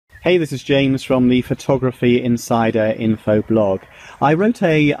Hey, this is James from the Photography Insider Info blog. I wrote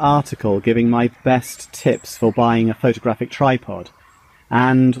an article giving my best tips for buying a photographic tripod,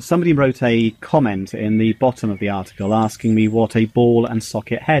 and somebody wrote a comment in the bottom of the article asking me what a ball and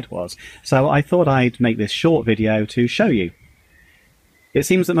socket head was. So I thought I'd make this short video to show you. It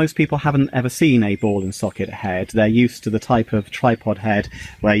seems that most people haven't ever seen a ball and socket head. They're used to the type of tripod head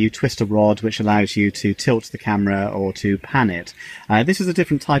where you twist a rod which allows you to tilt the camera or to pan it. This is a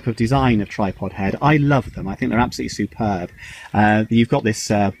different type of design of tripod head. I love them. I think they're absolutely superb. You've got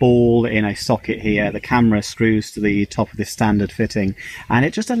this ball in a socket here. The camera screws to the top of this standard fitting, and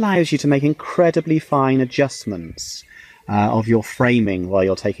it just allows you to make incredibly fine adjustments of your framing while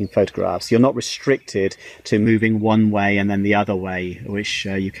you're taking photographs. You're not restricted to moving one way and then the other way, which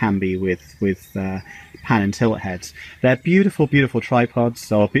you can be with pan and tilt heads. They're beautiful, beautiful tripods,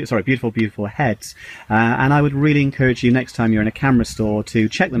 or beautiful, beautiful heads, and I would really encourage you next time you're in a camera store to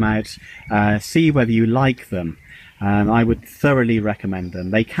check them out, see whether you like them. I would thoroughly recommend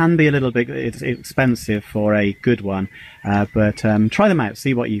them. They can be a little bit expensive for a good one, but try them out,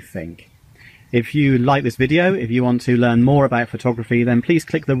 see what you think. If you like this video, if you want to learn more about photography, then please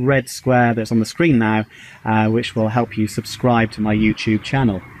click the red square that's on the screen now, which will help you subscribe to my YouTube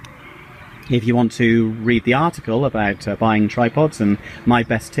channel. If you want to read the article about buying tripods and my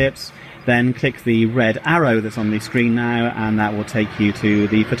best tips, then click the red arrow that's on the screen now, and that will take you to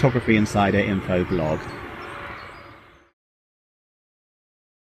the Photography Insider Info blog.